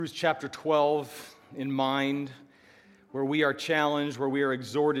Hebrews chapter 12 in mind, where we are challenged, where we are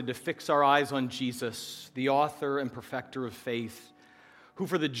exhorted to fix our eyes on Jesus, the author and perfecter of faith, who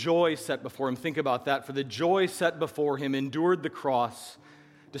for the joy set before him, think about that, for the joy set before him endured the cross,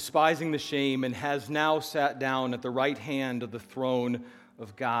 despising the shame, and has now sat down at the right hand of the throne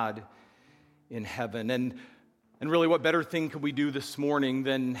of God in heaven. And really, what better thing could we do this morning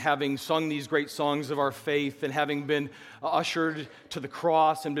than having sung these great songs of our faith and having been ushered to the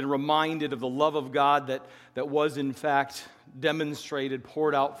cross and been reminded of the love of God that was in fact demonstrated,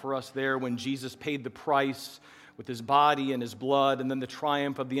 poured out for us there when Jesus paid the price with his body and his blood, and then the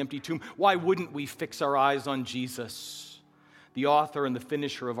triumph of the empty tomb. Why wouldn't we fix our eyes on Jesus, the author and the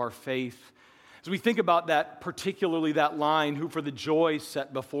finisher of our faith? As we think about that, particularly that line, who for the joy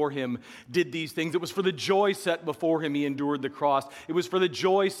set before him did these things. It was for the joy set before him he endured the cross. It was for the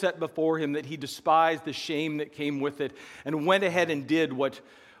joy set before him that he despised the shame that came with it and went ahead and did what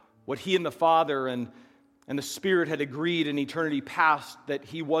he and the Father and the Spirit had agreed in eternity past that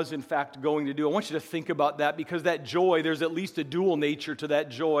he was in fact going to do. I want you to think about that, because that joy, there's at least a dual nature to that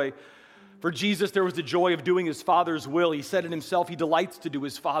joy. For Jesus, there was the joy of doing his Father's will. He said it himself, he delights to do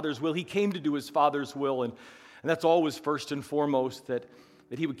his Father's will. He came to do his Father's will, and that's always first and foremost, that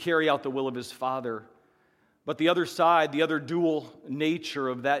he would carry out the will of his Father. But the other side, the other dual nature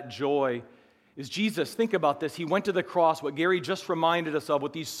of that joy is Jesus. Think about this. He went to the cross, what Gary just reminded us of,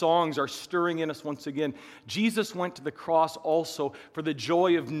 what these songs are stirring in us once again. Jesus went to the cross also for the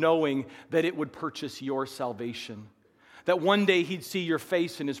joy of knowing that it would purchase your salvation. That one day he'd see your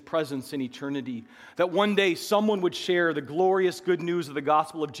face in his presence in eternity. That one day someone would share the glorious good news of the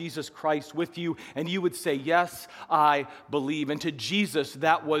gospel of Jesus Christ with you, and you would say, yes, I believe. And to Jesus,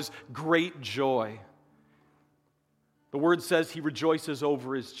 that was great joy. The word says he rejoices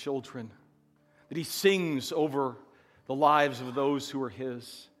over his children, that he sings over the lives of those who are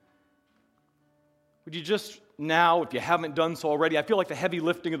his. Would you just now, if you haven't done so already, I feel like the heavy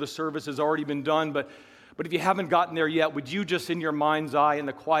lifting of the service has already been done, but if you haven't gotten there yet, would you just in your mind's eye, in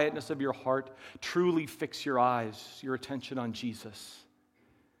the quietness of your heart, truly fix your eyes, your attention on Jesus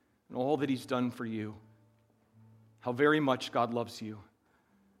and all that he's done for you, how very much God loves you,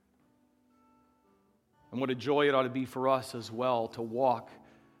 and what a joy it ought to be for us as well to walk,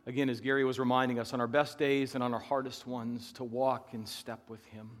 again, as Gary was reminding us, on our best days and on our hardest ones, to walk in step with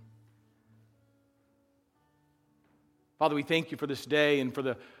him. Father, we thank you for this day and for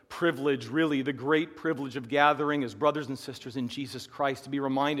the privilege, really the great privilege of gathering as brothers and sisters in Jesus Christ to be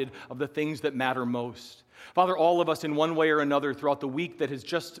reminded of the things that matter most. Father, all of us in one way or another throughout the week that has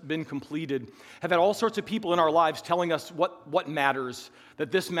just been completed have had all sorts of people in our lives telling us what matters,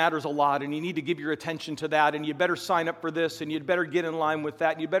 that this matters a lot, and you need to give your attention to that, and you better sign up for this, and you'd better get in line with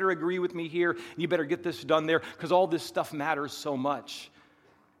that, and you better agree with me here, and you better get this done there, because all this stuff matters so much.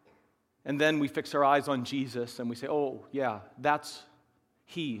 And then we fix our eyes on Jesus and we say, oh, yeah, that's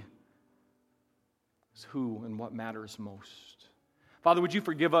he is who and what matters most. Father, would you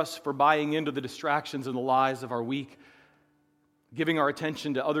forgive us for buying into the distractions and the lies of our week, giving our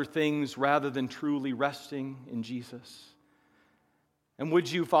attention to other things rather than truly resting in Jesus? And would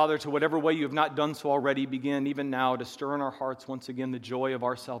you, Father, to whatever way you have not done so already, begin even now to stir in our hearts once again the joy of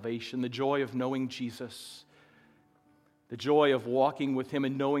our salvation, the joy of knowing Jesus, the joy of walking with him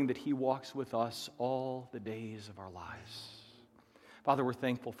and knowing that he walks with us all the days of our lives. Father, we're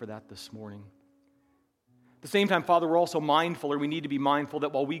thankful for that this morning. At the same time, Father, we're also mindful, or we need to be mindful,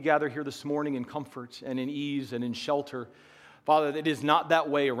 that while we gather here this morning in comfort and in ease and in shelter, Father, it is not that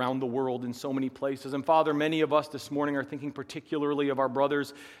way around the world in so many places. And Father, many of us this morning are thinking particularly of our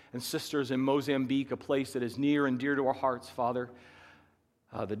brothers and sisters in Mozambique, a place that is near and dear to our hearts, Father.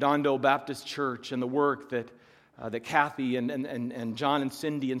 The Dondo Baptist Church and the work that Kathy and John and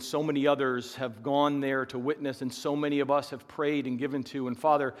Cindy and so many others have gone there to witness, and so many of us have prayed and given to. And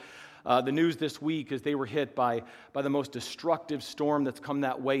Father, the news this week is they were hit by the most destructive storm that's come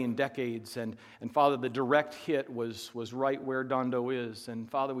that way in decades. And Father, the direct hit was right where Dondo is. And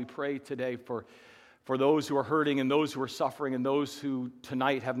Father, we pray today for those who are hurting and those who are suffering and those who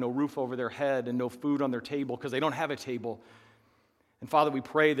tonight have no roof over their head and no food on their table because they don't have a table. And Father, we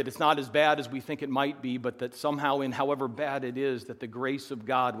pray that it's not as bad as we think it might be, but that somehow in however bad it is, that the grace of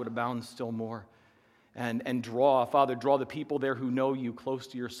God would abound still more. And draw the people there who know you close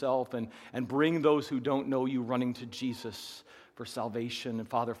to yourself, and bring those who don't know you running to Jesus for salvation. And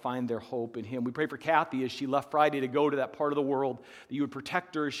Father, find their hope in him. We pray for Kathy as she left Friday to go to that part of the world, that you would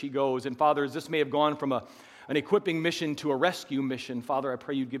protect her as she goes. And Father, as this may have gone from an equipping mission to a rescue mission, Father, I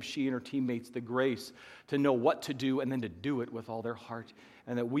pray you'd give she and her teammates the grace to know what to do and then to do it with all their heart,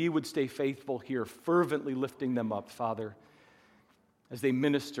 and that we would stay faithful here, fervently lifting them up, Father, as they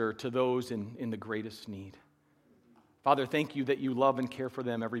minister to those in the greatest need. Father, thank you that you love and care for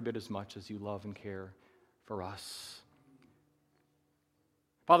them every bit as much as you love and care for us.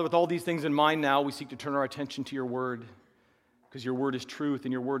 Father, with all these things in mind now, we seek to turn our attention to your word, because your word is truth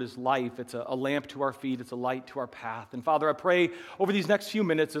and your word is life. It's a lamp to our feet. It's a light to our path. And Father, I pray over these next few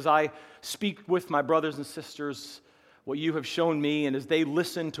minutes as I speak with my brothers and sisters what you have shown me, and as they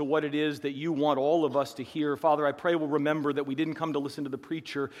listen to what it is that you want all of us to hear, Father, I pray we'll remember that we didn't come to listen to the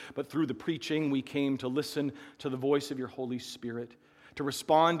preacher, but through the preaching we came to listen to the voice of your Holy Spirit, to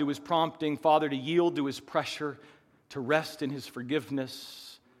respond to his prompting, Father, to yield to his pressure, to rest in his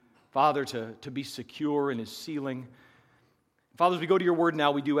forgiveness, Father, to be secure in his sealing. Father, as we go to your word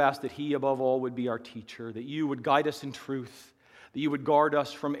now, we do ask that he, above all, would be our teacher, that you would guide us in truth, that you would guard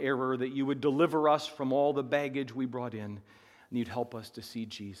us from error, that you would deliver us from all the baggage we brought in, and you'd help us to see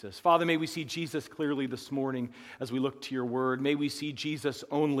Jesus. Father, may we see Jesus clearly this morning as we look to your word. May we see Jesus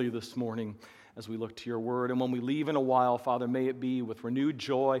only this morning as we look to your word. And when we leave in a while, Father, may it be with renewed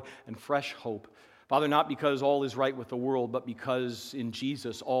joy and fresh hope. Father, not because all is right with the world, but because in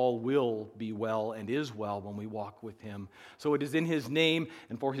Jesus all will be well and is well when we walk with him. So it is in his name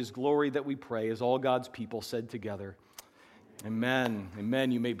and for his glory that we pray, as all God's people said together. Amen.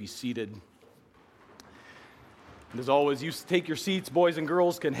 Amen. You may be seated. And as always, you take your seats. Boys and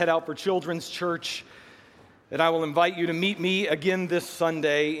girls can head out for children's church. And I will invite you to meet me again this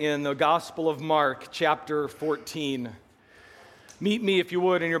Sunday in the Gospel of Mark, chapter 14. Meet me, if you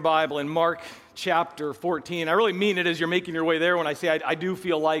would, in your Bible in Mark chapter 14. I really mean it as you're making your way there when I say I do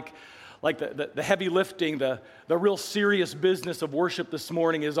feel like the heavy lifting, the real serious business of worship this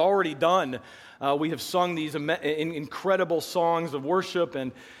morning is already done. We have sung these incredible songs of worship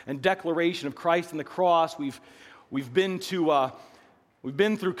and declaration of Christ and the cross. We've been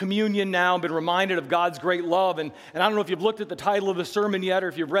through communion now, been reminded of God's great love. And I don't know if you've looked at the title of the sermon yet or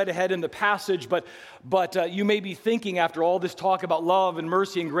if you've read ahead in the passage, but you may be thinking after all this talk about love and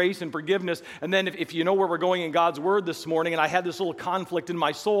mercy and grace and forgiveness, and then if you know where we're going in God's word this morning, and I had this little conflict in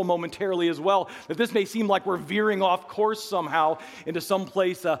my soul momentarily as well, that this may seem like we're veering off course somehow into some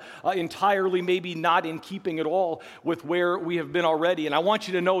place entirely maybe not in keeping at all with where we have been already. And I want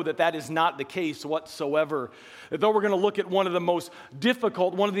you to know that that is not the case whatsoever. Though we're going to look at one of the most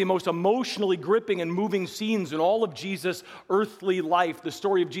difficult, one of the most emotionally gripping and moving scenes in all of Jesus' earthly life, the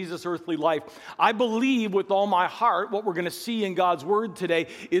story of Jesus' earthly life, I believe with all my heart what we're going to see in God's word today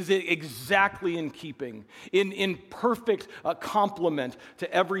is exactly in keeping, in perfect complement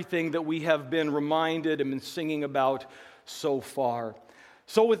to everything that we have been reminded and been singing about so far.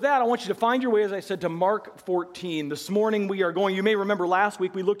 So with that, I want you to find your way, as I said, to Mark 14. This morning we are going, you may remember last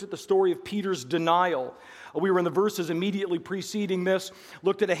week we looked at the story of Peter's denial. We were in the verses immediately preceding this,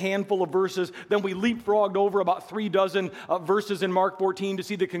 looked at a handful of verses, then we leapfrogged over about 36 verses in Mark 14 to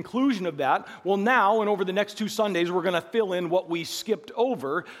see the conclusion of that. Well, now and over the next 2 Sundays, we're going to fill in what we skipped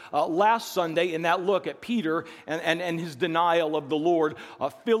over last Sunday in that look at Peter and his denial of the Lord,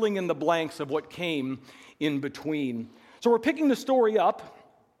 filling in the blanks of what came in between. So we're picking the story up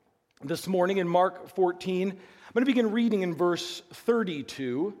this morning in Mark 14. I'm going to begin reading in verse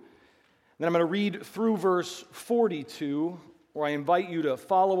 32. Then I'm going to read through verse 42, where I invite you to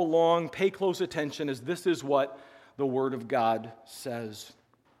follow along, pay close attention, as this is what the Word of God says.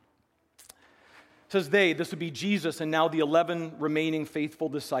 It says this would be Jesus and now the 11 remaining faithful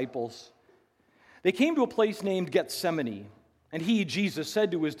disciples. They came to a place named Gethsemane, and he, Jesus,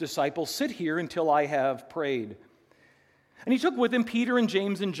 said to his disciples, "Sit here until I have prayed." And he took with him Peter and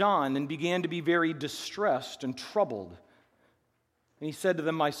James and John and began to be very distressed and troubled. And he said to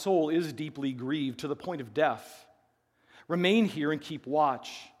them, "My soul is deeply grieved to the point of death. Remain here and keep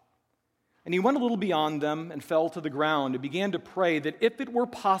watch." And he went a little beyond them and fell to the ground and began to pray that if it were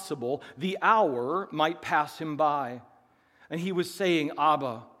possible, the hour might pass him by. And he was saying,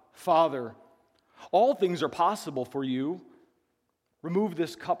 "Abba, Father, all things are possible for you. Remove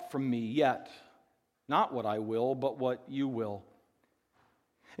this cup from me, yet not what I will, but what you will."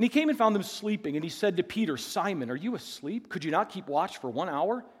 And he came and found them sleeping, and he said to Peter, "Simon, are you asleep? Could you not keep watch for 1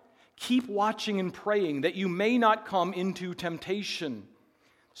 hour? Keep watching and praying, that you may not come into temptation.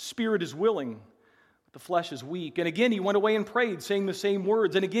 Spirit is willing, but the flesh is weak." And again he went away and prayed, saying the same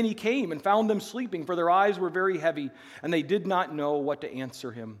words. And again he came and found them sleeping, for their eyes were very heavy, and they did not know what to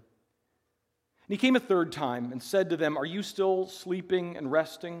answer him. And he came a third time and said to them, "Are you still sleeping and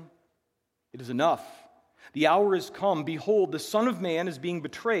resting? It is enough. The hour is come. Behold, the Son of Man is being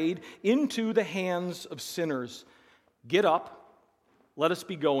betrayed into the hands of sinners. Get up, let us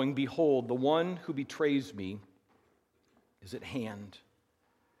be going. Behold, the one who betrays me is at hand."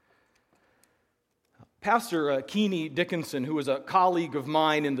 Pastor Keeney Dickinson, who was a colleague of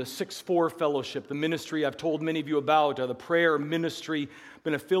mine in the 6-4 Fellowship, the ministry I've told many of you about, the prayer ministry,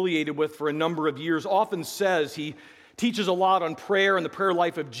 been affiliated with for a number of years, often says, he teaches a lot on prayer and the prayer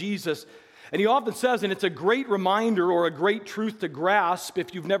life of Jesus, and he often says, and it's a great reminder or a great truth to grasp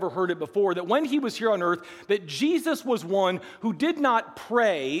if you've never heard it before, that when he was here on earth, that Jesus was one who did not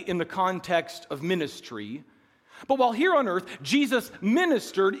pray in the context of ministry, but while here on earth, Jesus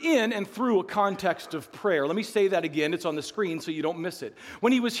ministered in and through a context of prayer. Let me say that again. It's on the screen so you don't miss it.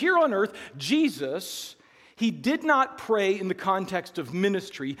 When he was here on earth, Jesus, he did not pray in the context of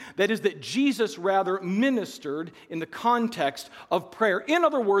ministry. That is, that Jesus rather ministered in the context of prayer. In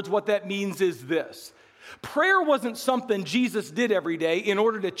other words, what that means is this. Prayer wasn't something Jesus did every day in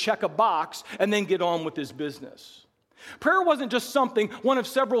order to check a box and then get on with his business. Prayer wasn't just something, one of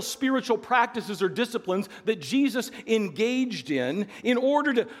several spiritual practices or disciplines that Jesus engaged in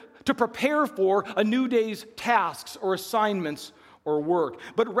order to prepare for a new day's tasks or assignments or work.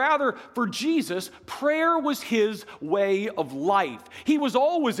 But rather, for Jesus, prayer was his way of life. He was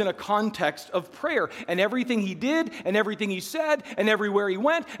always in a context of prayer, and everything he did, and everything he said, and everywhere he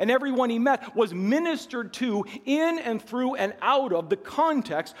went, and everyone he met was ministered to in and through and out of the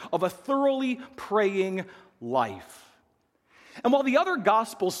context of a thoroughly praying life. And while the other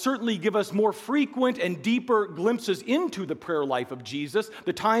Gospels certainly give us more frequent and deeper glimpses into the prayer life of Jesus,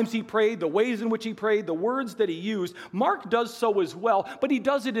 the times he prayed, the ways in which he prayed, the words that he used, Mark does so as well, but he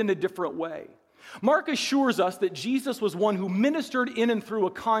does it in a different way. Mark assures us that Jesus was one who ministered in and through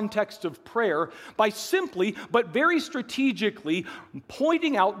a context of prayer by simply, but very strategically,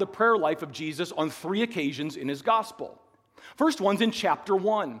 pointing out the prayer life of Jesus on 3 occasions in his Gospel. First one's in chapter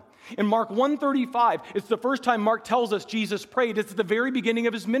 1. In Mark 1:35, it's the first time Mark tells us Jesus prayed. It's at the very beginning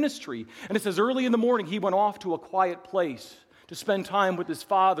of his ministry. And it says, early in the morning, he went off to a quiet place to spend time with his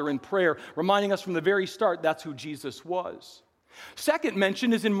Father in prayer, reminding us from the very start that's who Jesus was. Second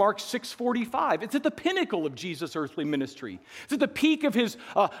mention is in Mark 6:45. It's at the pinnacle of Jesus' earthly ministry. It's at the peak of his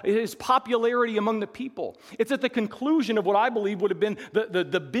popularity among the people. It's at the conclusion of what I believe would have been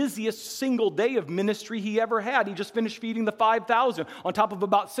the busiest single day of ministry he ever had. He just finished feeding the 5,000 on top of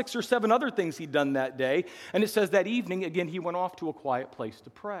about 6 or 7 other things he'd done that day. And it says that evening, again, he went off to a quiet place to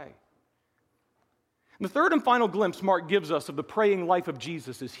pray. And the third and final glimpse Mark gives us of the praying life of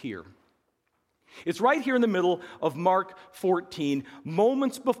Jesus is here. It's right here in the middle of Mark 14,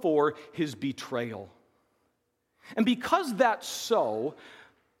 moments before his betrayal. And because that's so,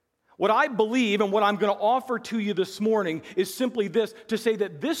 what I believe and what I'm going to offer to you this morning is simply this, to say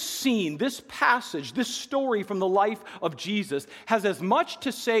that this scene, this passage, this story from the life of Jesus has as much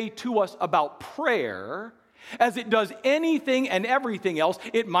to say to us about prayer as it does anything and everything else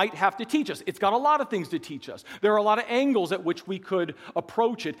it might have to teach us. It's got a lot of things to teach us. There are a lot of angles at which we could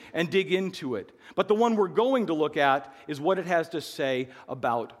approach it and dig into it. But the one we're going to look at is what it has to say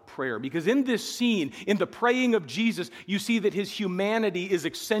about prayer. Because in this scene, in the praying of Jesus, you see that his humanity is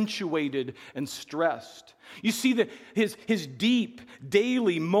accentuated and stressed. You see that his deep,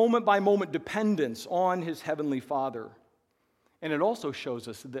 daily, moment-by-moment dependence on his heavenly Father. And it also shows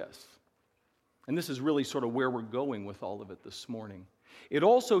us this. And this is really sort of where we're going with all of it this morning. It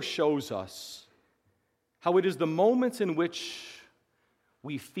also shows us how it is the moments in which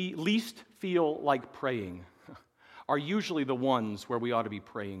we least feel like praying are usually the ones where we ought to be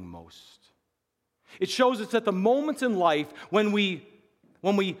praying most. It shows us that the moments in life when we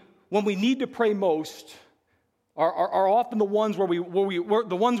need to pray most are often the ones where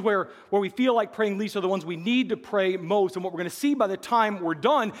we feel like praying least are the ones we need to pray most. And what we're going to see by the time we're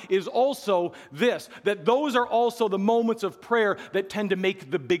done is also this, that those are also the moments of prayer that tend to make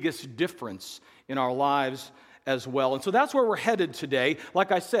the biggest difference in our lives as well. And so that's where we're headed today,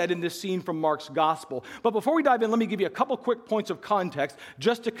 like I said, in this scene from Mark's gospel. But before we dive in, let me give you a couple quick points of context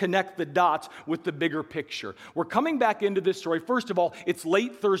just to connect the dots with the bigger picture. We're coming back into this story. First of all, it's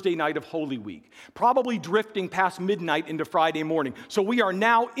late Thursday night of Holy Week, probably drifting past midnight into Friday morning. So we are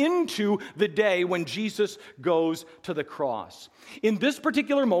now into the day when Jesus goes to the cross. In this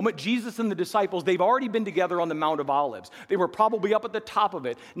particular moment, Jesus and the disciples, they've already been together on the Mount of Olives. They were probably up at the top of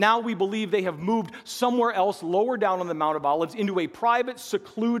it. Now we believe they have moved somewhere else, lower down on the Mount of Olives, into a private,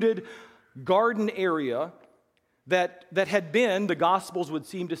 secluded garden area that had been, the Gospels would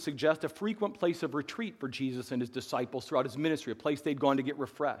seem to suggest, a frequent place of retreat for Jesus and his disciples throughout his ministry, a place they'd gone to get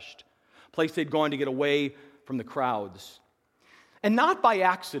refreshed, a place they'd gone to get away from the crowds. And not by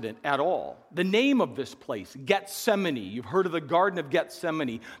accident at all. The name of this place, Gethsemane, you've heard of the Garden of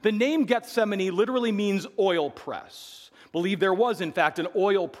Gethsemane. The name Gethsemane literally means oil press. believe there was, in fact, an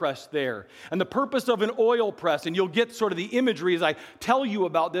oil press there. And the purpose of an oil press, and you'll get sort of the imagery as I tell you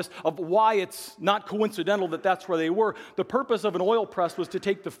about this, of why it's not coincidental that that's where they were. The purpose of an oil press was to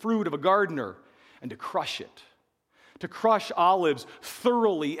take the fruit of a gardener and to crush it. To crush olives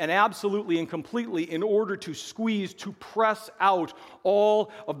thoroughly and absolutely and completely in order to squeeze, to press out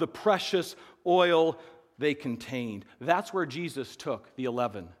all of the precious oil they contained. That's where Jesus took the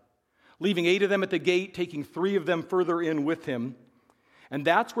 11. Leaving 8 of them at the gate, taking 3 of them further in with him. And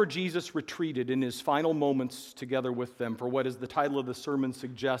that's where Jesus retreated in his final moments together with them for what, as the title of the sermon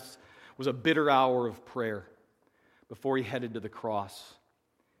suggests, was a bitter hour of prayer before he headed to the cross.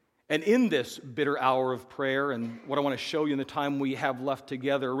 And in this bitter hour of prayer, and what I want to show you in the time we have left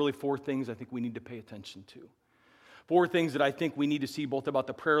together, are really 4 things I think we need to pay attention to. 4 things that I think we need to see both about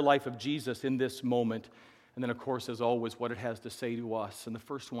the prayer life of Jesus in this moment, and then, of course, as always, what it has to say to us. And the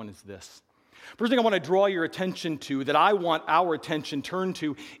first one is this. First thing I want to draw your attention to, that I want our attention turned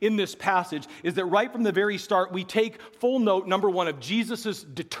to in this passage, is that right from the very start, we take full note, number 1, of Jesus'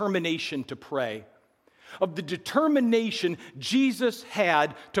 determination to pray. Of the determination Jesus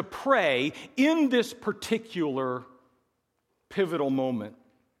had to pray in this particular pivotal moment.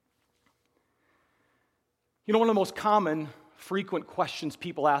 You know, one of the most common, frequent questions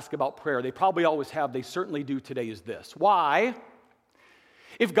people ask about prayer, they probably always have, they certainly do today, is this. Why,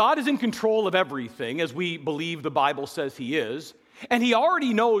 if God is in control of everything, as we believe the Bible says he is, and he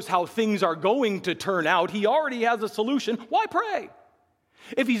already knows how things are going to turn out, he already has a solution, why pray?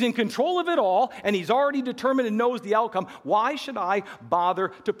 If he's in control of it all, and he's already determined and knows the outcome, why should I bother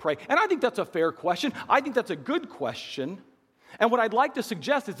to pray? And I think that's a fair question. I think that's a good question. And what I'd like to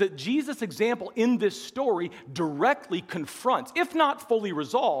suggest is that Jesus' example in this story directly confronts, if not fully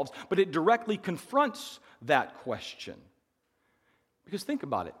resolves, but it directly confronts that question. Because think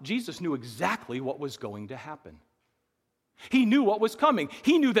about it. Jesus knew exactly what was going to happen. He knew what was coming.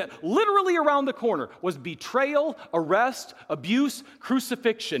 He knew that literally around the corner was betrayal, arrest, abuse,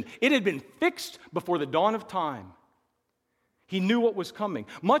 crucifixion. It had been fixed before the dawn of time. He knew what was coming.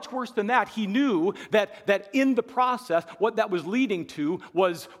 Much worse than that, he knew that in the process, what that was leading to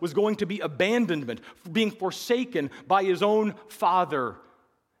was going to be abandonment, being forsaken by his own Father,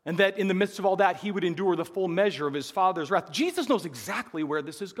 and that in the midst of all that, he would endure the full measure of his Father's wrath. Jesus knows exactly where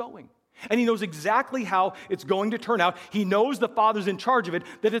this is going. And he knows exactly how it's going to turn out. He knows the Father's in charge of it,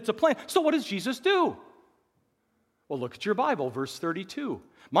 that it's a plan. So what does Jesus do? Well, look at your Bible, verse 32.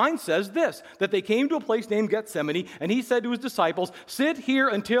 Mine says this, that they came to a place named Gethsemane, and he said to his disciples, sit here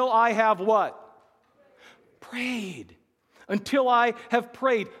until I have what? Prayed. Until I have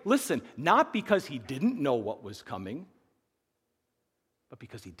prayed. Listen, not because he didn't know what was coming, but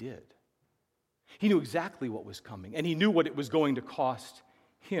because he did. He knew exactly what was coming, and he knew what it was going to cost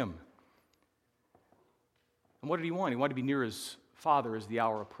him. And what did he want? He wanted to be near his Father as the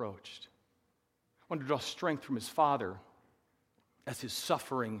hour approached. He wanted to draw strength from his Father as his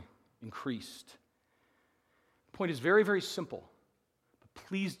suffering increased. The point is very, very simple, but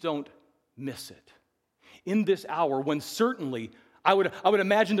please don't miss it. In this hour, when certainly I would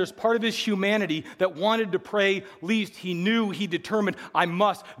imagine there's part of his humanity that wanted to pray least. He knew, he determined, I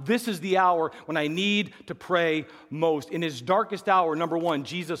must. This is the hour when I need to pray most. In his darkest hour, number 1,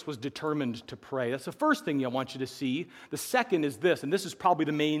 Jesus was determined to pray. That's the first thing I want you to see. The second is this, and this is probably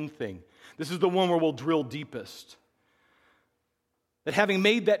the main thing. This is the one where we'll drill deepest. That having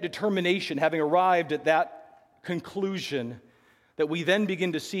made that determination, having arrived at that conclusion, that we then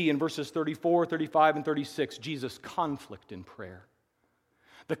begin to see in verses 34, 35, and 36, Jesus' conflict in prayer.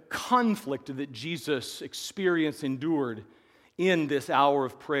 The conflict that Jesus experienced, endured in this hour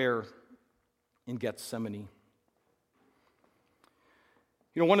of prayer in Gethsemane.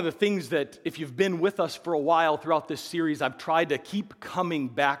 You know, one of the things that, if you've been with us for a while throughout this series, I've tried to keep coming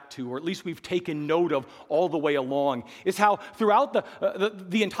back to, or at least we've taken note of all the way along, is how throughout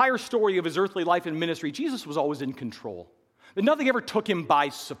the entire story of his earthly life and ministry, Jesus was always in control. That nothing ever took him by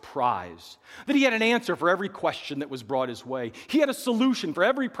surprise. That he had an answer for every question that was brought his way. He had a solution for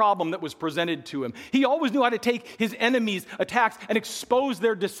every problem that was presented to him. He always knew how to take his enemies' attacks and expose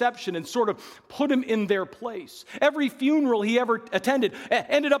their deception and sort of put them in their place. Every funeral he ever attended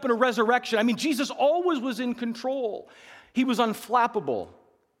ended up in a resurrection. I mean, Jesus always was in control. He was unflappable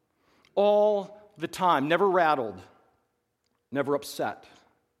all the time, never rattled, never upset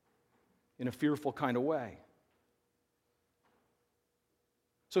in a fearful kind of way.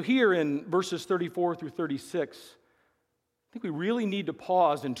 So here in verses 34 through 36, I think we really need to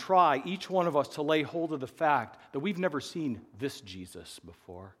pause and try, each one of us, to lay hold of the fact that we've never seen this Jesus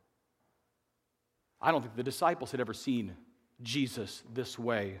before. I don't think the disciples had ever seen Jesus this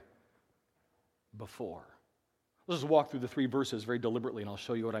way before. Let's just walk through the 3 verses very deliberately, and I'll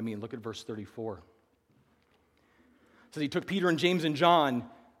show you what I mean. Look at verse 34. It says he took Peter and James and John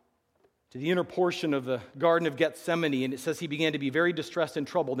to the inner portion of the Garden of Gethsemane, and it says he began to be very distressed and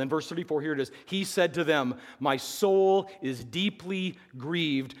troubled. Then verse 34, here it is. He said to them, "My soul is deeply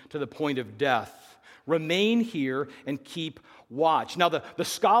grieved to the point of death. Remain here and keep watch." Now, the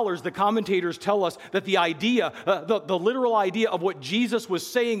scholars, the commentators tell us that the idea, the literal idea of what Jesus was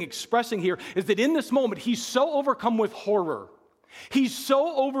saying, expressing here, is that in this moment, he's so overcome with horror. He's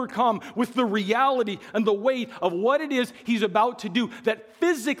so overcome with the reality and the weight of what it is he's about to do that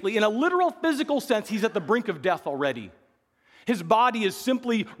physically, in a literal physical sense, he's at the brink of death already. His body is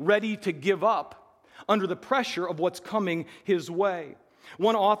simply ready to give up under the pressure of what's coming his way.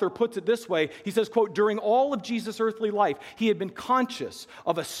 One author puts it this way. He says, quote, "During all of Jesus' earthly life, he had been conscious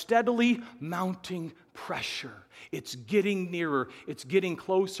of a steadily mounting pressure. It's getting nearer. It's getting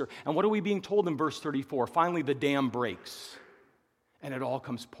closer." And what are we being told in verse 34? Finally, the dam breaks. And it all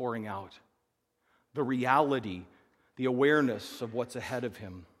comes pouring out. The reality, the awareness of what's ahead of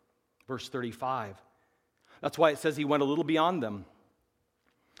him. Verse 35. That's why it says he went a little beyond them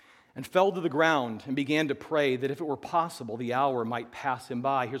and fell to the ground and began to pray that if it were possible, the hour might pass him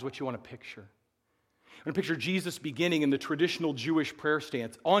by. Here's what you want to picture. You want to picture Jesus beginning in the traditional Jewish prayer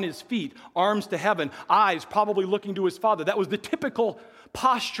stance, on his feet, arms to heaven, eyes probably looking to his Father. That was the typical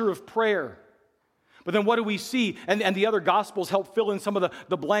posture of prayer. But then what do we see? And the other Gospels help fill in some of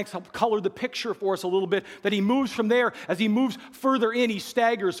the blanks, help color the picture for us a little bit, that he moves from there. As he moves further in, he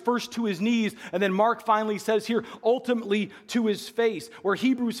staggers first to his knees, and then Mark finally says here, ultimately to his face, where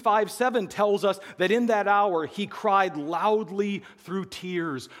Hebrews 5:7 tells us that in that hour he cried loudly through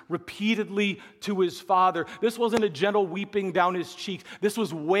tears, repeatedly to his Father. This wasn't a gentle weeping down his cheeks. This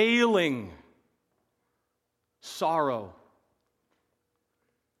was wailing sorrow.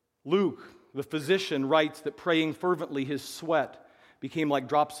 Luke, the physician, writes that praying fervently, his sweat became like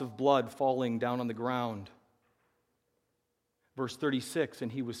drops of blood falling down on the ground. Verse 36,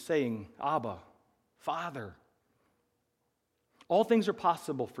 and he was saying, "Abba, Father, all things are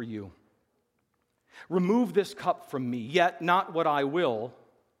possible for you. Remove this cup from me, yet not what I will,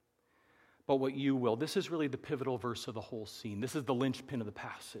 but what you will." This is really the pivotal verse of the whole scene. This is the linchpin of the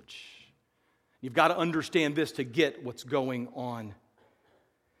passage. You've got to understand this to get what's going on.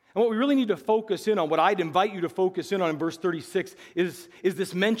 And what we really need to focus in on, what I'd invite you to focus in on in verse 36, is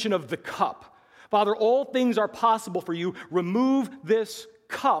this mention of the cup. Father, all things are possible for you. Remove this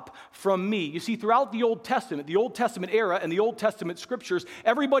cup from me. You see, throughout the Old Testament era and the Old Testament scriptures,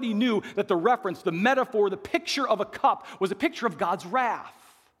 everybody knew that the reference, the metaphor, the picture of a cup was a picture of God's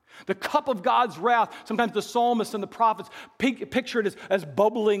wrath. The cup of God's wrath. Sometimes the psalmists and the prophets picture it as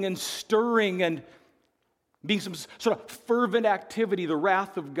bubbling and stirring and being some sort of fervent activity, the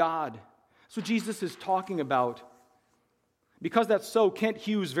wrath of God. That's what Jesus is talking about. Because that's so, Kent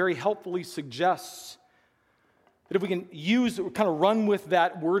Hughes very helpfully suggests that if we can kind of run with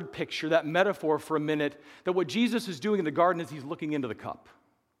that word picture, that metaphor for a minute, that what Jesus is doing in the garden is he's looking into the cup.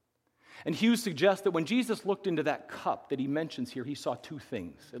 And Hughes suggests that when Jesus looked into that cup that he mentions here, he saw 2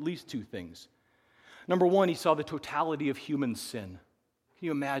 things, at least 2 things. Number 1, he saw the totality of human sin. Can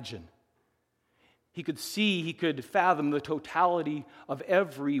you imagine? He could fathom the totality of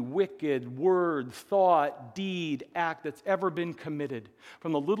every wicked word, thought, deed, act that's ever been committed,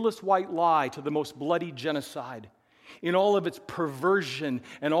 from the littlest white lie to the most bloody genocide, in all of its perversion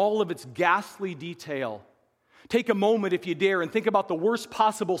and all of its ghastly detail. Take a moment, if you dare, and think about the worst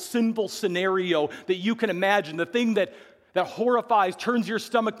possible sinful scenario that you can imagine, the thing that horrifies, turns your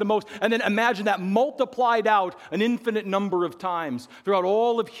stomach the most, and then imagine that multiplied out an infinite number of times throughout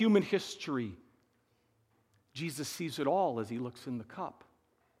all of human history. Jesus sees it all as he looks in the cup.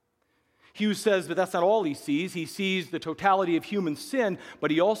 Hughes says that that's not all he sees. He sees the totality of human sin, but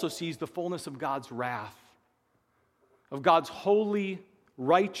he also sees the fullness of God's wrath, of God's holy,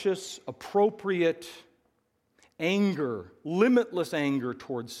 righteous, appropriate anger, limitless anger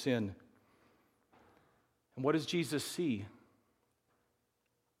towards sin. And what does Jesus see?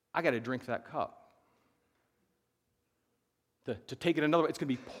 I got to drink that cup. To take it another way, it's going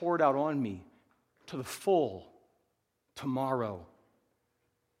to be poured out on me to the full tomorrow.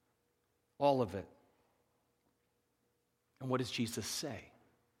 All of it. And what does Jesus say?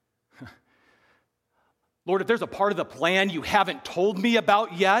 Lord, if there's a part of the plan you haven't told me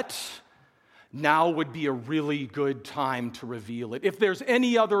about yet, now would be a really good time to reveal it. If there's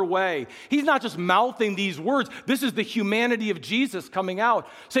any other way. He's not just mouthing these words. This is the humanity of Jesus coming out,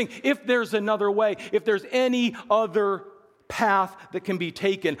 saying, if there's another way, if there's any other path that can be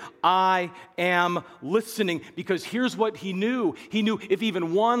taken, I am listening. Because here's what he knew. He knew if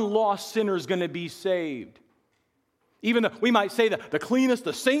even one lost sinner is going to be saved, Even we might say the cleanest,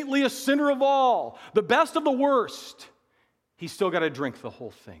 the saintliest sinner of all, the best of the worst, he's still got to drink the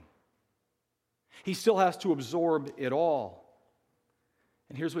whole thing. He still has to absorb it all.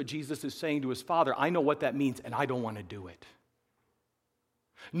 And here's what Jesus is saying to his Father: I know what that means, and I don't want to do it.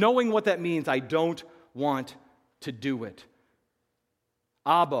 Knowing what that means, I don't want to do it.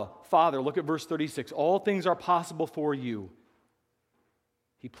 Abba, Father, look at verse 36. All things are possible for you.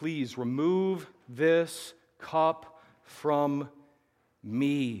 Please remove this cup from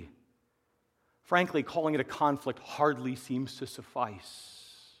me. Frankly, calling it a conflict hardly seems to suffice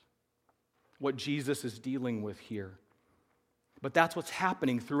what Jesus is dealing with here. But that's what's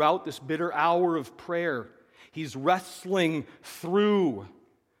happening throughout this bitter hour of prayer. He's wrestling through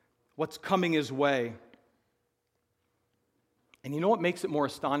what's coming his way. And you know what makes it more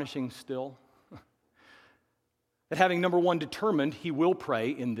astonishing still? That having, number one, determined he will pray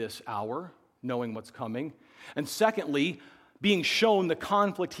in this hour, knowing what's coming. And secondly, being shown the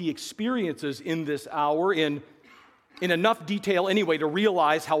conflict he experiences in this hour in enough detail anyway to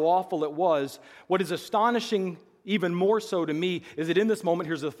realize how awful it was. What is astonishing even more so to me is that in this moment,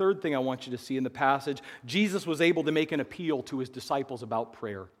 here's the third thing I want you to see in the passage, Jesus was able to make an appeal to his disciples about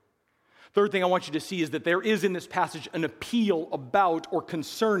prayer. Third thing I want you to see is that there is in this passage an appeal about or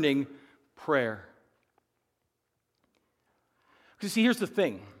concerning prayer. Because see, here's the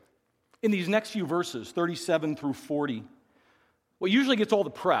thing. In these next few verses, 37 through 40, what usually gets all the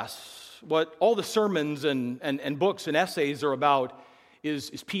press, what all the sermons and books and essays are about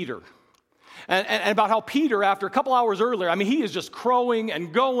is Peter. And about how Peter, after a couple hours earlier, he is just crowing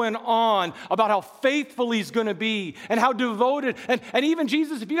and going on about how faithful he's going to be and how devoted. And even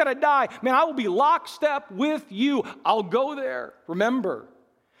Jesus, if you got to die, man, I will be lockstep with you. I'll go there. Remember.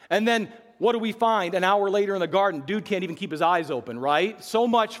 And then what do we find an hour later in the garden? Dude can't even keep his eyes open, right? So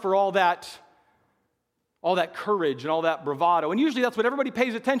much for all that courage and all that bravado. And usually that's what everybody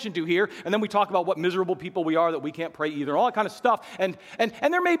pays attention to here. And then we talk about what miserable people we are that we can't pray either, and all that kind of stuff. And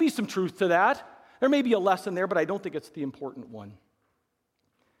there may be some truth to that. There may be a lesson there, but I don't think it's the important one.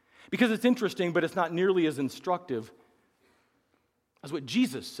 Because it's interesting, but it's not nearly as instructive as what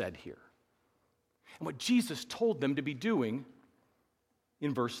Jesus said here. And what Jesus told them to be doing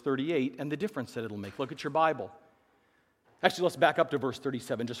in verse 38 and the difference that it'll make. Look at your Bible. Actually, let's back up to verse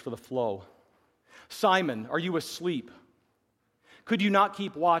 37 just for the flow. Simon, are you asleep? Could you not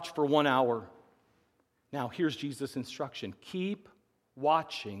keep watch for 1 hour? Now, here's Jesus' instruction. Keep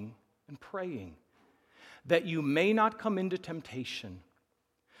watching and praying, that you may not come into temptation.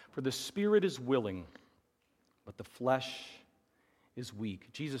 For the spirit is willing, but the flesh is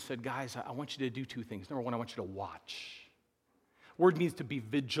weak. Jesus said, guys, I want you to do two things. Number one, I want you to watch. Word means to be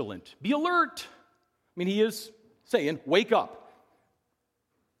vigilant. Be alert. He is saying, wake up.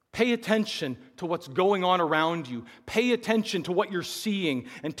 Pay attention to what's going on around you. Pay attention to what you're seeing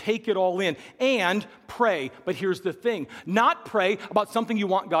and take it all in. And pray. But here's the thing. Not pray about something you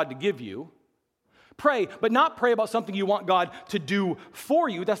want God to give you. Pray, but not pray about something you want God to do for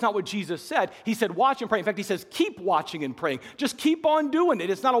you. That's not what Jesus said. He said watch and pray. In fact, he says keep watching and praying. Just keep on doing it.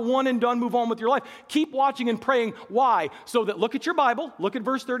 It's not a one and done, move on with your life. Keep watching and praying. Why? So that, look at your Bible, look at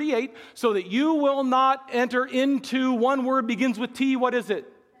verse 38, so that you will not enter into, one word begins with T, what is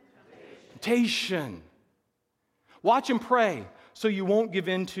it? Temptation. Watch and pray so you won't give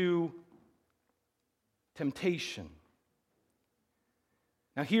in to temptation.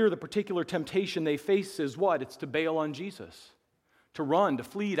 Now here, the particular temptation they face is what? It's to bail on Jesus, to run, to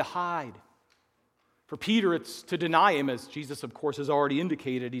flee, to hide. For Peter, it's to deny him, as Jesus, of course, has already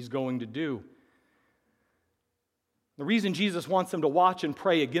indicated he's going to do. The reason Jesus wants them to watch and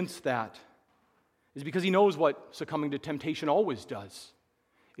pray against that is because he knows what succumbing to temptation always does.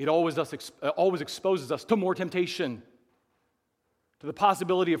 It always exposes us to more temptation, to the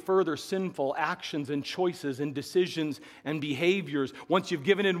possibility of further sinful actions and choices and decisions and behaviors. Once you've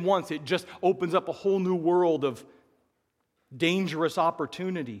given in once, it just opens up a whole new world of dangerous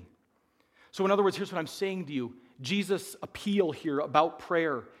opportunity. So in other words, here's what I'm saying to you. Jesus' appeal here about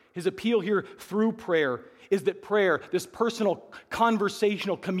prayer, his appeal here through prayer, is that prayer, this personal,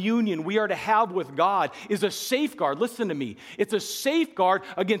 conversational communion we are to have with God, is a safeguard. Listen to me. It's a safeguard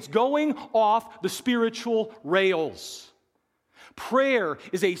against going off the spiritual rails. Prayer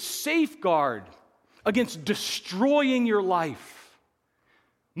is a safeguard against destroying your life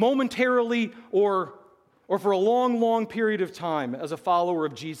momentarily or for a long, long period of time as a follower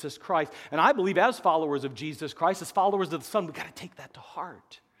of Jesus Christ. And I believe as followers of Jesus Christ, as followers of the Son, we've got to take that to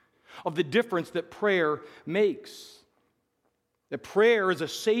heart, of the difference that prayer makes. That prayer is a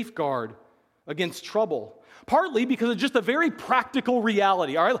safeguard against trouble. Partly because it's just a very practical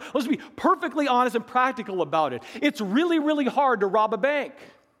reality, all right? Let's be perfectly honest and practical about it. It's really, really hard to rob a bank.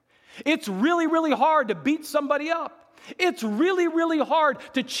 It's really, really hard to beat somebody up. It's really, really hard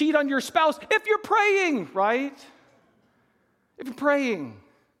to cheat on your spouse if you're praying, right? If you're praying.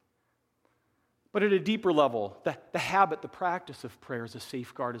 But at a deeper level, the habit, the practice of prayer is a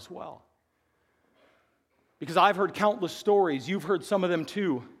safeguard as well. Because I've heard countless stories, you've heard some of them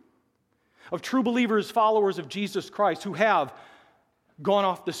too, of true believers, followers of Jesus Christ who have gone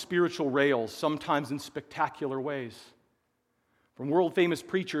off the spiritual rails, sometimes in spectacular ways. From world-famous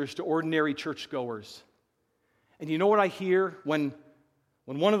preachers to ordinary churchgoers. And you know what I hear when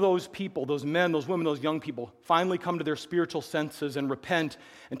one of those people, those men, those women, those young people, finally come to their spiritual senses and repent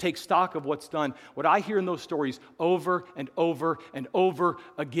and take stock of what's done? What I hear in those stories over and over and over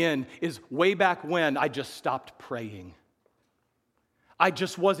again is way back when I just stopped praying. I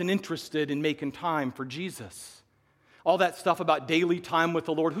just wasn't interested in making time for Jesus. All that stuff about daily time with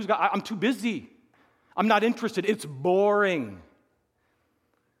the Lord. I'm too busy. I'm not interested. It's boring.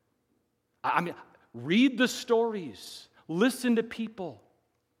 I mean, read the stories. Listen to people.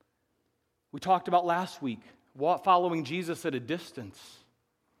 We talked about last week, following Jesus at a distance.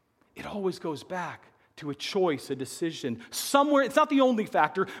 It always goes back to a choice, a decision. Somewhere, it's not the only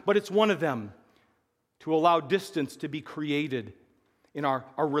factor, but it's one of them. To allow distance to be created in our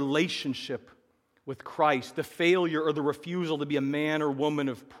relationship with Christ, the failure or the refusal to be a man or woman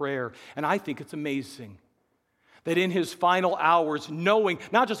of prayer. And I think it's amazing that in his final hours, knowing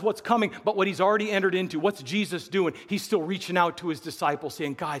not just what's coming, but what he's already entered into, what's Jesus doing, he's still reaching out to his disciples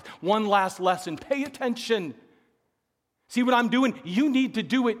saying, guys, one last lesson, pay attention. See what I'm doing? You need to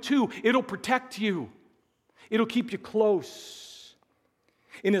do it too. It'll protect you. It'll keep you close.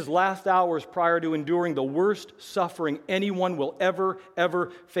 In his last hours prior to enduring the worst suffering anyone will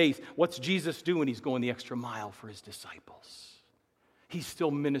ever face, what's Jesus doing? He's going the extra mile for his disciples. He's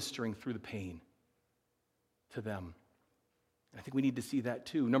still ministering through the pain to them. I think we need to see that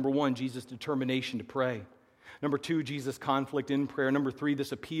too. Number one, Jesus' determination to pray. Number two, Jesus' conflict in prayer. Number three,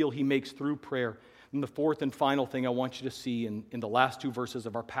 this appeal he makes through prayer. And the fourth and final thing I want you to see in the last two verses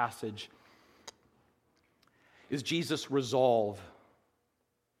of our passage is Jesus' resolve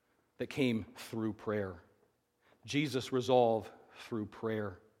that came through prayer. Jesus' resolve through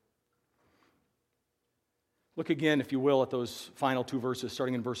prayer. Look again, if you will, at those final two verses,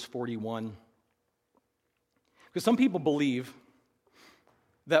 starting in verse 41. Because some people believe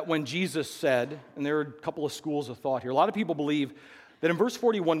that when Jesus said, and there are a couple of schools of thought here, a lot of people believe that in verse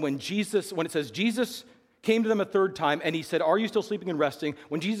 41, when it says Jesus came to them a third time and he said, are you still sleeping and resting?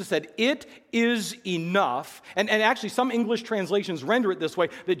 When Jesus said, it is enough, and actually some English translations render it this way,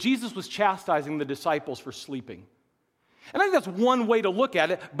 that Jesus was chastising the disciples for sleeping. And I think that's one way to look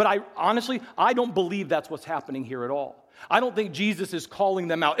at it, but I don't believe that's what's happening here at all. I don't think Jesus is calling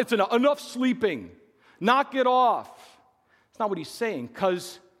them out. It's enough sleeping. Knock it off. It's not what he's saying,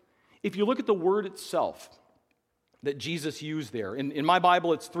 because if you look at the word itself that Jesus used there, in my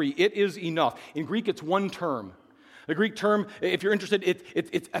Bible it's three. It is enough. In Greek it's one term. The Greek term, if you're interested,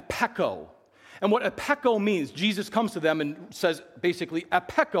 it's epeko. And what epeko means, Jesus comes to them and says basically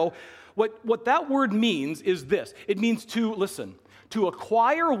epeko. What that word means is this. It means to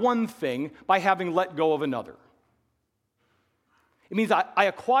acquire one thing by having let go of another. It means I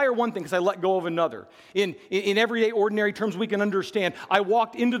acquire one thing because I let go of another. In everyday, ordinary terms we can understand, I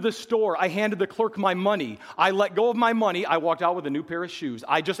walked into the store, I handed the clerk my money, I let go of my money, I walked out with a new pair of shoes.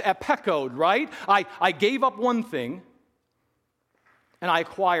 I just epecoed, right? I gave up one thing, and I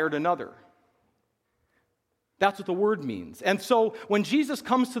acquired another. That's what the word means. And so when Jesus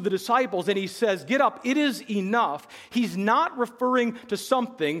comes to the disciples and he says, get up, it is enough, he's not referring to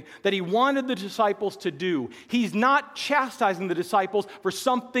something that he wanted the disciples to do. He's not chastising the disciples for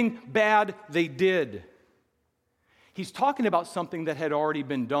something bad they did. He's talking about something that had already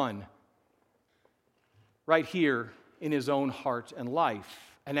been done right here in his own heart and life.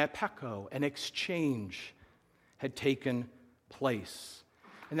 An epeko, an exchange had taken place.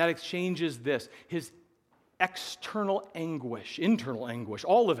 And that exchange is this: his external anguish, internal anguish,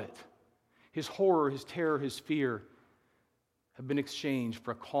 all of it, his horror, his terror, his fear, have been exchanged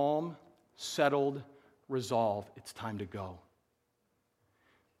for a calm, settled resolve. It's time to go.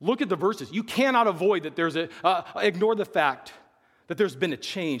 Look at the verses. You cannot avoid that there's ignore the fact that there's been a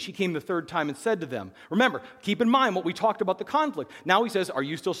change. He came the third time and said to them, remember, keep in mind what we talked about the conflict. Now he says, are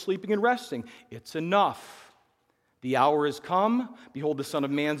you still sleeping and resting? It's enough. The hour has come. Behold, the Son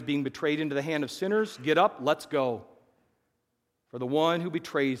of Man's being betrayed into the hand of sinners. Get up, let's go. For the one who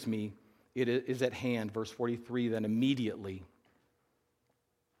betrays me, it is at hand. Verse 43, then immediately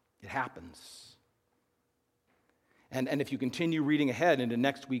it happens. And if you continue reading ahead into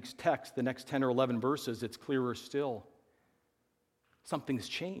next week's text, the next 10 or 11 verses, it's clearer still. Something's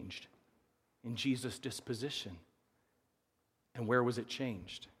changed in Jesus' disposition. And where was it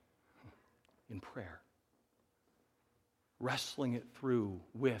changed? In prayer. Wrestling it through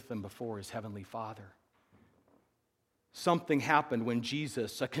with and before his heavenly Father. Something happened when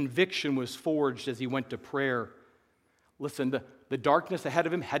Jesus, a conviction was forged as he went to prayer. Listen, the darkness ahead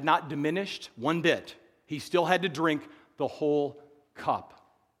of him had not diminished one bit. He still had to drink the whole cup.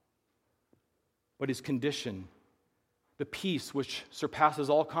 But his condition, the peace which surpasses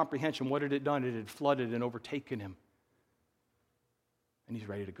all comprehension, what had it done? It had flooded and overtaken him. And he's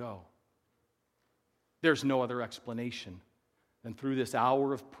ready to go. There's no other explanation than through this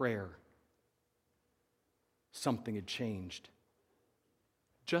hour of prayer, something had changed.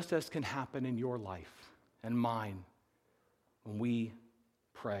 Just as can happen in your life and mine when we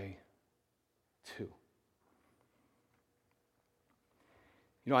pray too.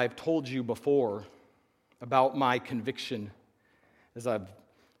 You know, I've told you before about my conviction as I've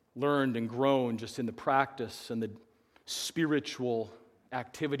learned and grown just in the practice and the spiritual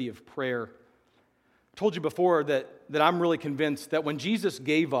activity of prayer. I told you before that I'm really convinced that when Jesus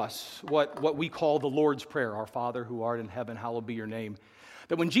gave us what we call the Lord's Prayer, our Father who art in heaven, hallowed be your name,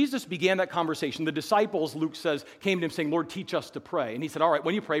 that when Jesus began that conversation, the disciples, Luke says, came to him saying, Lord, teach us to pray. And he said, all right,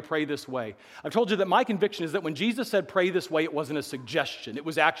 when you pray, pray this way. I've told you that my conviction is that when Jesus said pray this way, it wasn't a suggestion. It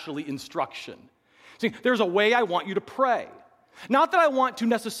was actually instruction. See, there's a way I want you to pray. Not that I want to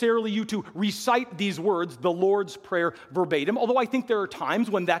necessarily you to recite these words, the Lord's Prayer, verbatim, although I think there are times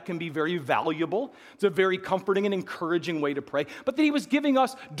when that can be very valuable. It's a very comforting and encouraging way to pray. But that he was giving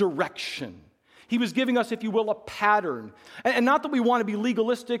us direction. He was giving us, if you will, a pattern. And not that we want to be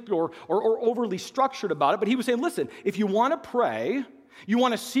legalistic or overly structured about it, but he was saying, listen, if you want to pray, you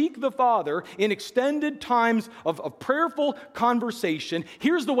want to seek the Father in extended times of prayerful conversation,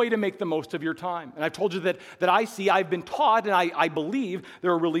 here's the way to make the most of your time. And I've told you that I've been taught, and I believe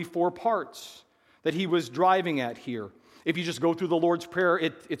there are really 4 parts that he was driving at here. If you just go through the Lord's Prayer,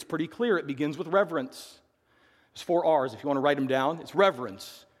 it's pretty clear. It begins with reverence. There's 4 R's if you want to write them down. It's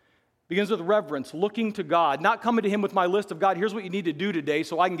reverence. Begins with reverence, looking to God, not coming to him with my list of, God, here's what you need to do today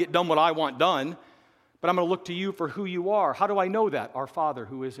so I can get done what I want done, but I'm going to look to you for who you are. How do I know that? Our Father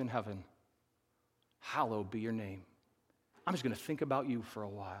who is in heaven, hallowed be your name. I'm just going to think about you for a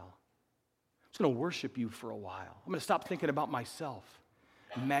while. I'm just going to worship you for a while. I'm going to stop thinking about myself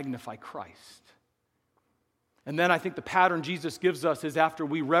and magnify Christ. And then I think the pattern Jesus gives us is after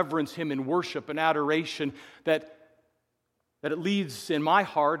we reverence him in worship and adoration, that it leads in my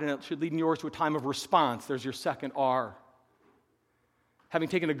heart, and it should lead in yours, to a time of response. There's your second R. Having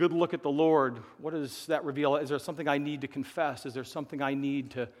taken a good look at the Lord, what does that reveal? Is there something I need to confess? Is there something I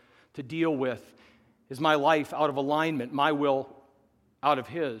need to deal with? Is my life out of alignment, my will out of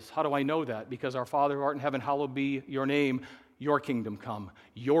his? How do I know that? Because our Father who art in heaven, hallowed be your name, your kingdom come,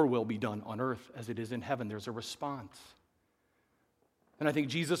 your will be done on earth as it is in heaven. There's a response. And I think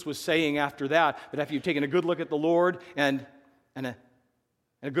Jesus was saying after that after you've taken a good look at the Lord and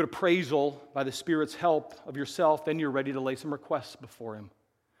a good appraisal by the Spirit's help of yourself, then you're ready to lay some requests before him.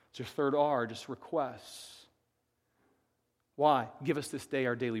 It's your third R, just requests. Why? Give us this day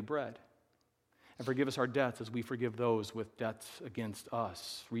our daily bread. And forgive us our debts as we forgive those with debts against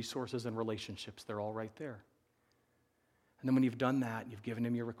us. Resources and relationships, they're all right there. And then when you've done that, you've given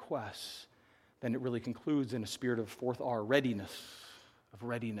him your requests, then it really concludes in a spirit of fourth R, readiness.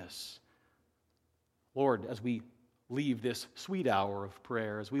 Lord, as we leave this sweet hour of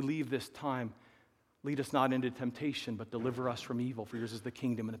prayer, as we leave this time, lead us not into temptation, but deliver us from evil. For yours is the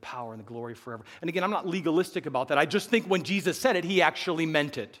kingdom and the power and the glory forever. And again, I'm not legalistic about that. I just think when Jesus said it, he actually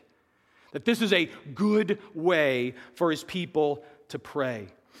meant it. That this is a good way for his people to pray.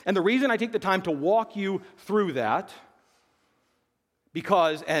 And the reason I take the time to walk you through that,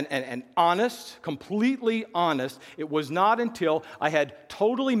 because, and honest, completely honest, it was not until I had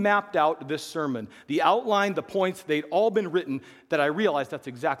totally mapped out this sermon, the outline, the points, they'd all been written, that I realized that's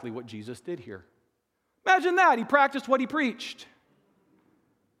exactly what Jesus did here. Imagine that. He practiced what he preached.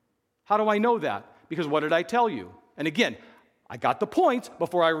 How do I know that? Because what did I tell you? And again, I got the points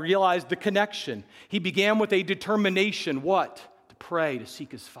before I realized the connection. He began with a determination, what? To pray, to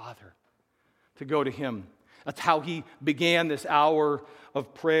seek his Father, to go to him. That's how he began this hour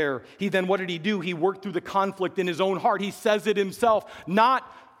of prayer. He then, what did he do? He worked through the conflict in his own heart. He says it himself, not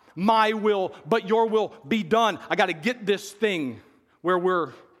my will, but your will be done. I got to get this thing where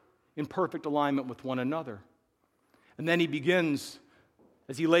we're in perfect alignment with one another. And then he begins,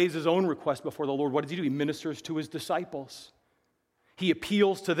 as he lays his own request before the Lord, what does he do? He ministers to his disciples. He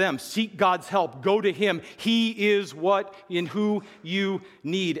appeals to them. Seek God's help. Go to Him. He is what in who you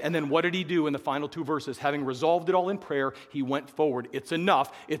need. And then what did He do in the final two verses? Having resolved it all in prayer, He went forward. It's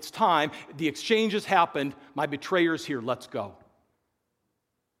enough. It's time. The exchange has happened. My betrayer's here. Let's go.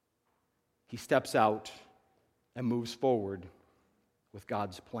 He steps out and moves forward with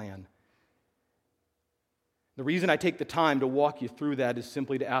God's plan. The reason I take the time to walk you through that is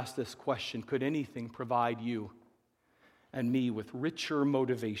simply to ask this question: could anything provide you and me with richer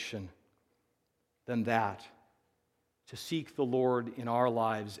motivation than that, to seek the Lord in our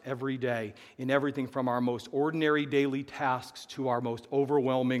lives every day, in everything from our most ordinary daily tasks to our most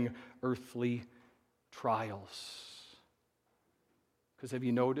overwhelming earthly trials? Because have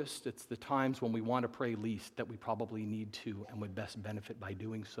you noticed, it's the times when we want to pray least that we probably need to and would best benefit by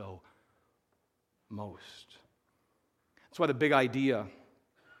doing so most. That's why the big idea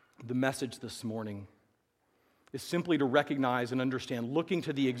of the message this morning is simply to recognize and understand, looking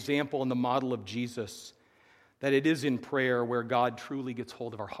to the example and the model of Jesus, that it is in prayer where God truly gets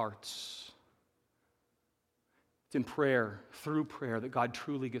hold of our hearts. It's in prayer, through prayer, that God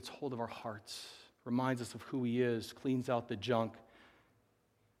truly gets hold of our hearts, reminds us of who He is, cleans out the junk,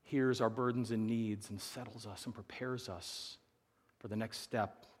 hears our burdens and needs, and settles us and prepares us for the next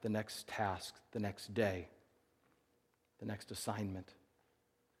step, the next task, the next day, the next assignment.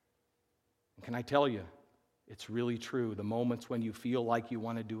 And can I tell you, it's really true. The moments when you feel like you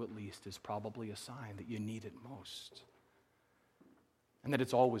want to do it least is probably a sign that you need it most. And that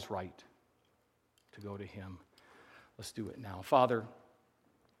it's always right to go to Him. Let's do it now. Father,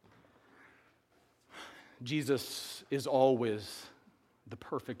 Jesus is always the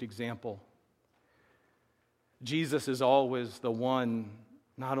perfect example. Jesus is always the one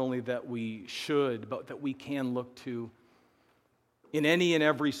not only that we should, but that we can look to in any and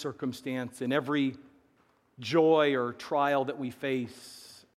every circumstance, in every joy or trial that we face,